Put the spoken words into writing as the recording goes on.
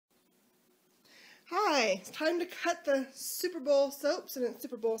Hi, it's time to cut the Super Bowl soaps, and it's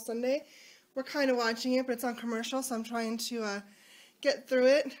Super Bowl Sunday. We're kind of watching it, but it's on commercial, so I'm trying to get through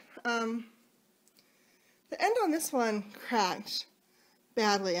it. The end on this one cracked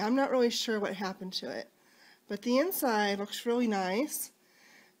badly. I'm not really sure what happened to it, but the inside looks really nice.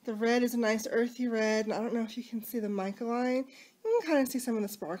 The red is a nice earthy red, and I don't know if you can see the mica line. You can kind of see some of the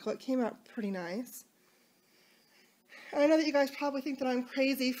sparkle. It came out pretty nice. I know that you guys probably think that I'm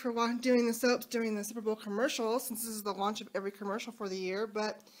crazy for doing the soaps during the Super Bowl commercial, since this is the launch of every commercial for the year,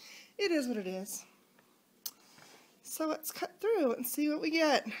 but it is what it is. So let's cut through and see what we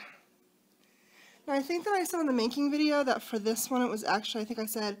get. Now I think that I said in the making video that for this one it was actually, I think I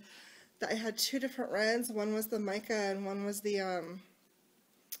said that I had two different reds. One was the mica and one was the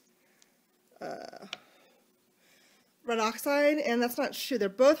red oxide, and that's not true. They're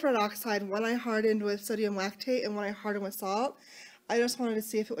both red oxide. One I hardened with sodium lactate and one I hardened with salt. I just wanted to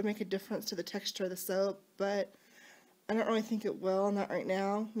see if it would make a difference to the texture of the soap, but I don't really think it will, not right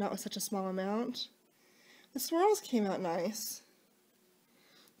now, not with such a small amount. The swirls came out nice.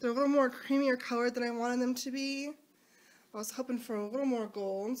 They're a little more creamier colored than I wanted them to be. I was hoping for a little more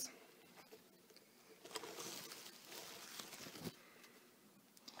golds.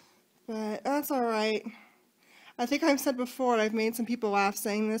 But that's alright. I think I've said before, and I've made some people laugh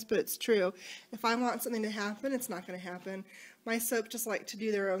saying this, but it's true. If I want something to happen, it's not going to happen. My soap just like to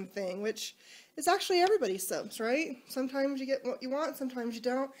do their own thing, which is actually everybody's soaps, right? Sometimes you get what you want, sometimes you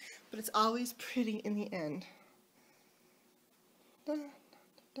don't, but it's always pretty in the end. Da, da,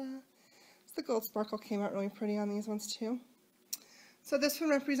 da. So the gold sparkle came out really pretty on these ones too. So this one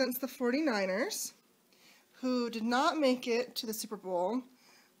represents the 49ers, who did not make it to the Super Bowl,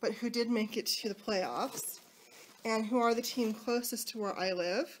 but who did make it to the playoffs, and who are the team closest to where I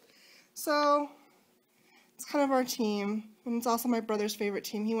live. So it's kind of our team, and it's also my brother's favorite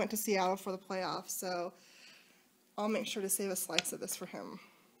team. He went to Seattle for the playoffs, so I'll make sure to save a slice of this for him.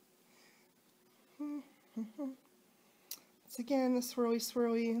 It's again the swirly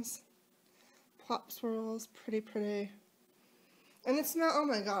swirlies, plop swirls, pretty pretty. And it smells, oh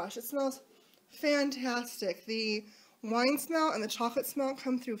my gosh, it smells fantastic. The wine smell and the chocolate smell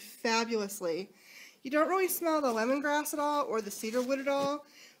come through fabulously. You don't really smell the lemongrass at all or the cedarwood at all,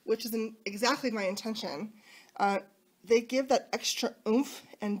 which is exactly my intention. They give that extra oomph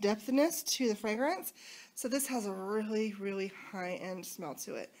and depthness to the fragrance, so this has a really, really high-end smell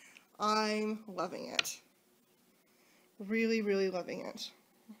to it. I'm loving it. Really, really loving it.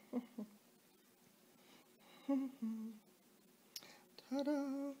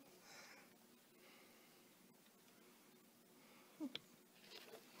 Ta-da!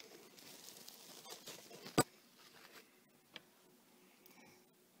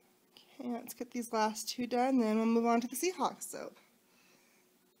 Okay, let's get these last two done, then we'll move on to the Seahawks soap.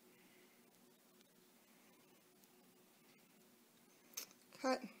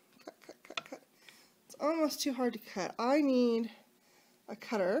 Cut, cut, cut, cut, cut. It's almost too hard to cut. I need a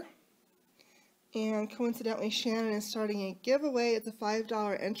cutter, and coincidentally Shannon is starting a giveaway. It's a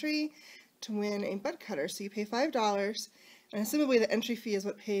 $5 entry to win a bud cutter. So you pay $5, and assumably the entry fee is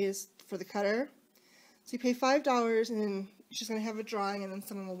what pays for the cutter. So you pay $5, and then she's going to have a drawing, and then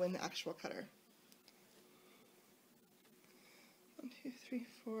someone will win the actual cutter. 1, 2, 3,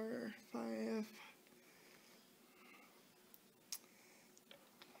 4, 5.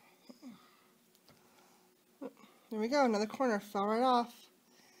 There we go, another corner fell right off.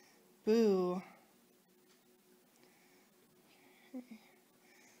 Boo. Okay.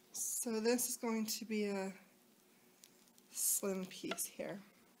 So this is going to be a slim piece here.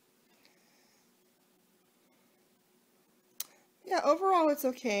 Yeah, overall it's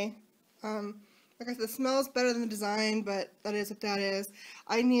okay. Like I said, the smell is better than the design, but that is what that is.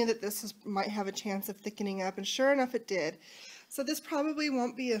 I knew that this might have a chance of thickening up, and sure enough it did. So this probably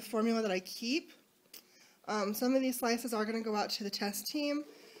won't be a formula that I keep. Some of these slices are going to go out to the test team.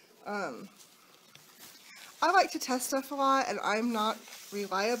 I like to test stuff a lot, and I'm not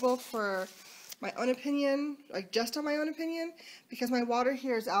reliable for my own opinion, like just on my own opinion, because my water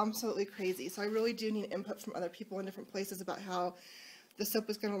here is absolutely crazy. So I really do need input from other people in different places about how the soap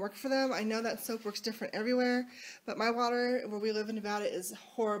is going to work for them. I know that soap works different everywhere, but my water where we live in Nevada is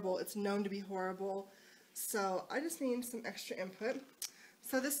horrible. It's known to be horrible. So I just need some extra input.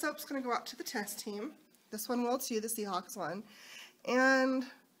 So this soap's going to go out to the test team. This one will too, the Seahawks one. And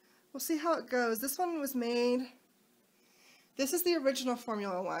we'll see how it goes. This one was made, this is the original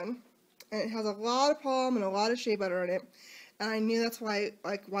formula one. And it has a lot of palm and a lot of shea butter in it. And I knew that's why,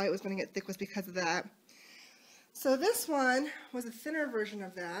 why it was going to get thick, was because of that. So this one was a thinner version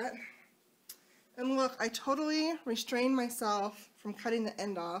of that. And look, I totally restrained myself from cutting the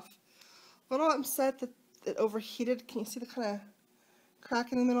end off. A little upset that it overheated. Can you see the kind of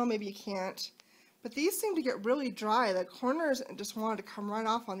crack in the middle? Maybe you can't. But these seem to get really dry. The corners just wanted to come right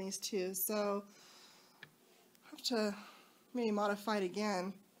off on these two. So I'll have to maybe modify it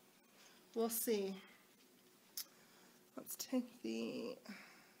again. We'll see. Let's take the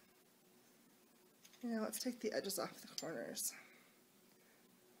edges off the corners.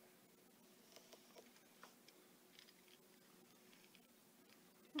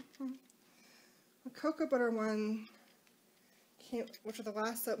 The cocoa butter one which are the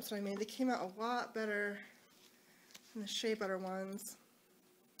last soaps that I made, they came out a lot better than the shea butter ones.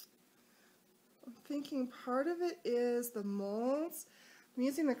 I'm thinking part of it is the molds. I'm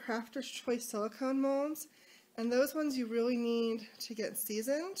using the Crafter's Choice silicone molds, and those ones you really need to get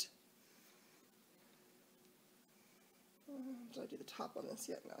seasoned. Did I do the top on this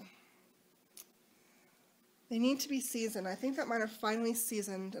yet? No. They need to be seasoned. I think that mine are finally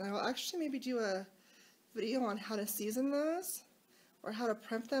seasoned, and I will actually maybe do a video on how to season those, or how to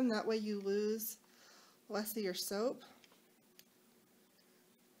prep them. That way you lose less of your soap.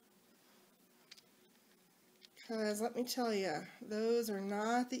 Because let me tell you, those are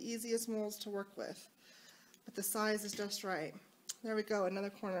not the easiest molds to work with, but the size is just right. There we go, another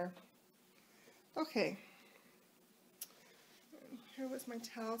corner. Okay, and here was my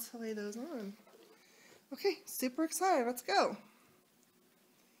towel to lay those on. Okay, super excited, let's go.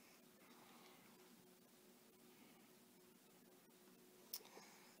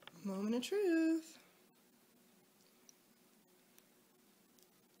 Moment of truth.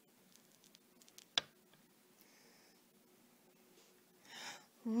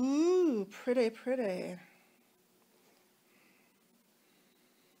 Ooh, pretty, pretty.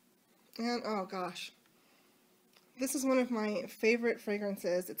 And oh gosh, this is one of my favorite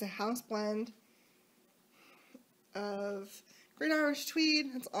fragrances. It's a house blend of Great Irish Tweed.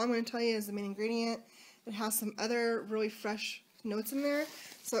 That's all I'm going to tell you is the main ingredient. It has some other really fresh notes in there,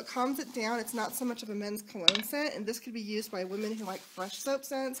 so it calms it down. It's not so much of a men's cologne scent, and this could be used by women who like fresh soap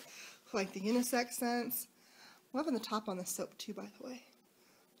scents, who like the unisex scents. Loving the top on this soap too, by the way.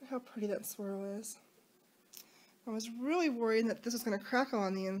 Look how pretty that swirl is. I was really worried that this was going to crackle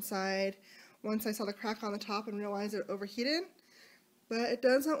on the inside once I saw the crack on the top and realized it overheated, but it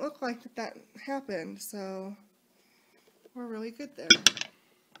doesn't look like that happened, so we're really good there.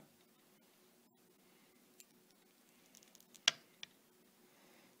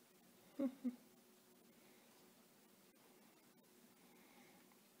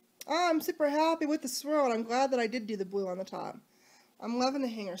 I'm super happy with the swirl, and I'm glad that I did do the blue on the top. I'm loving the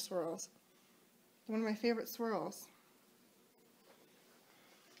hanger swirls. They're one of my favorite swirls.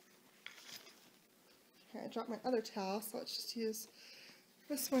 Okay, I dropped my other towel, so let's just use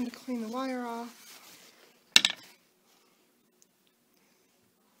this one to clean the wire off.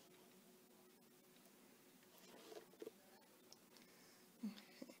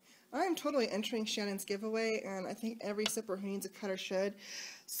 I'm totally entering Shannon's giveaway, and I think every sipper who needs a cutter should.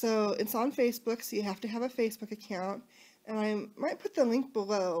 So it's on Facebook, so you have to have a Facebook account, and I might put the link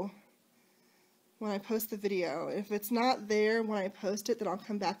below when I post the video. If it's not there when I post it, then I'll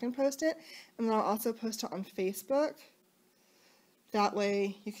come back and post it, and then I'll also post it on Facebook. That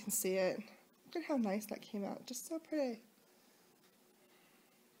way you can see it. Look at how nice that came out, just so pretty.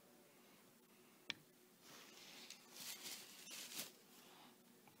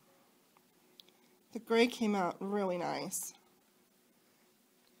 The gray came out really nice.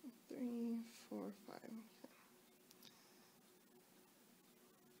 3, 4, 5.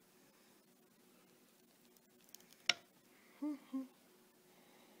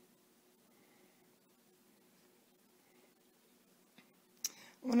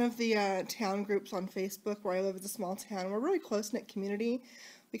 One of the town groups on Facebook where I live is a small town. We're a really close-knit community.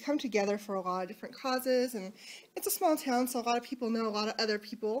 We come together for a lot of different causes, and it's a small town, so a lot of people know a lot of other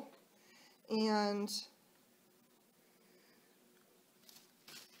people. And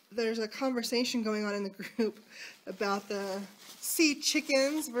there's a conversation going on in the group about the Sea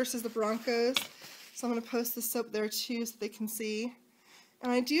Chickens versus the Broncos. So I'm going to post the soap there too so they can see. And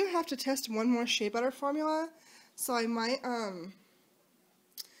I do have to test one more shea butter formula, so I might,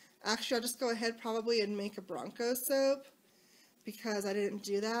 actually I'll just go ahead probably and make a Broncos soap because I didn't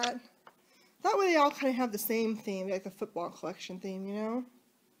do that. That way they all kind of have the same theme, like the football collection theme, you know?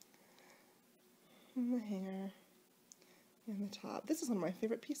 And the hanger, and the top. This is one of my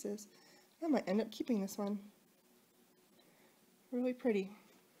favorite pieces. I might end up keeping this one. Really pretty.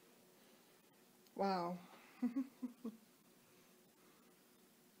 Wow.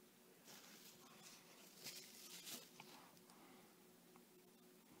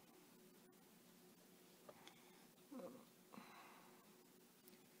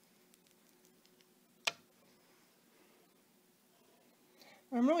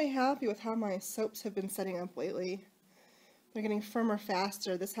 I'm really happy with how my soaps have been setting up lately. They're getting firmer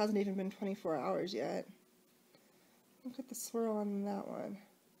faster. This hasn't even been 24 hours yet. Look at the swirl on that one.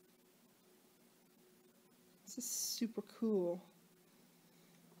 This is super cool.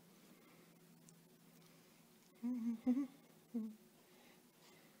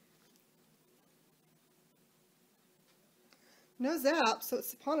 No zap, so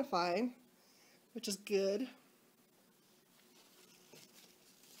it's saponified, which is good.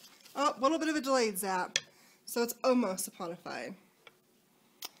 Oh, a little bit of a delayed zap, so it's almost saponified.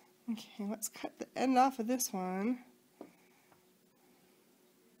 Okay, let's cut the end off of this one.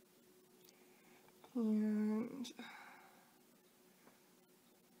 And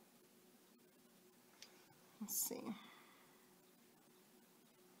let's see.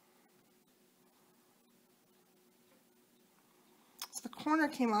 So the corner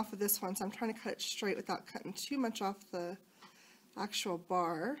came off of this one, so I'm trying to cut it straight without cutting too much off the actual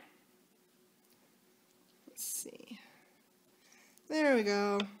bar. Let's see. There we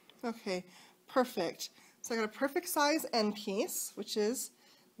go. Okay, perfect. So I got a perfect size end piece, which is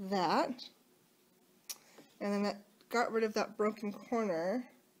that. And then that got rid of that broken corner.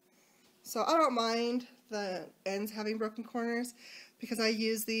 So I don't mind the ends having broken corners because I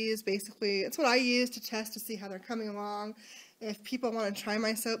use these basically, it's what I use to test to see how they're coming along. If people want to try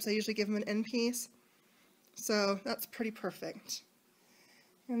my soaps, I usually give them an end piece. So that's pretty perfect.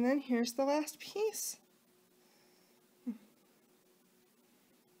 And then here's the last piece.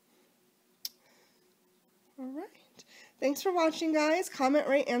 Alright. Thanks for watching, guys. Comment,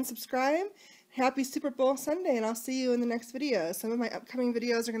 rate, and subscribe. Happy Super Bowl Sunday, and I'll see you in the next video. Some of my upcoming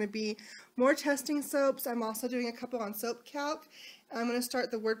videos are going to be more testing soaps. I'm also doing a couple on Soap Calc. I'm going to start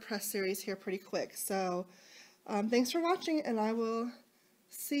the WordPress series here pretty quick. So thanks for watching, and I will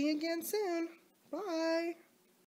see you again soon. Bye.